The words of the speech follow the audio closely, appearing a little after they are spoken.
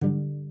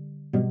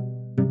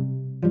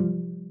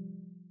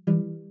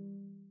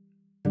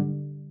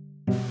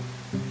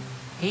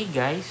Hey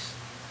guys,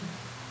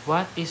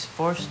 what is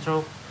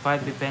 4-stroke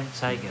 5-event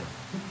cycle?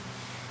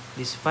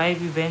 This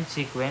 5-event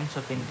sequence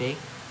of intake,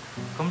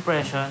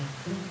 compression,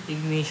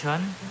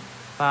 ignition,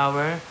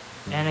 power,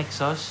 and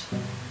exhaust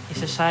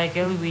is a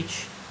cycle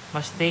which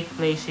must take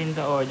place in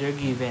the order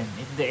given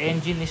if the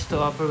engine is to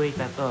operate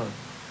at all,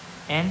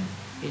 and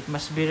it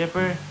must be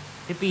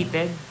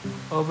repeated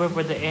over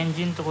for the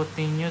engine to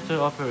continue to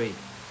operate.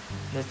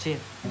 That's it.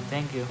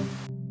 Thank you.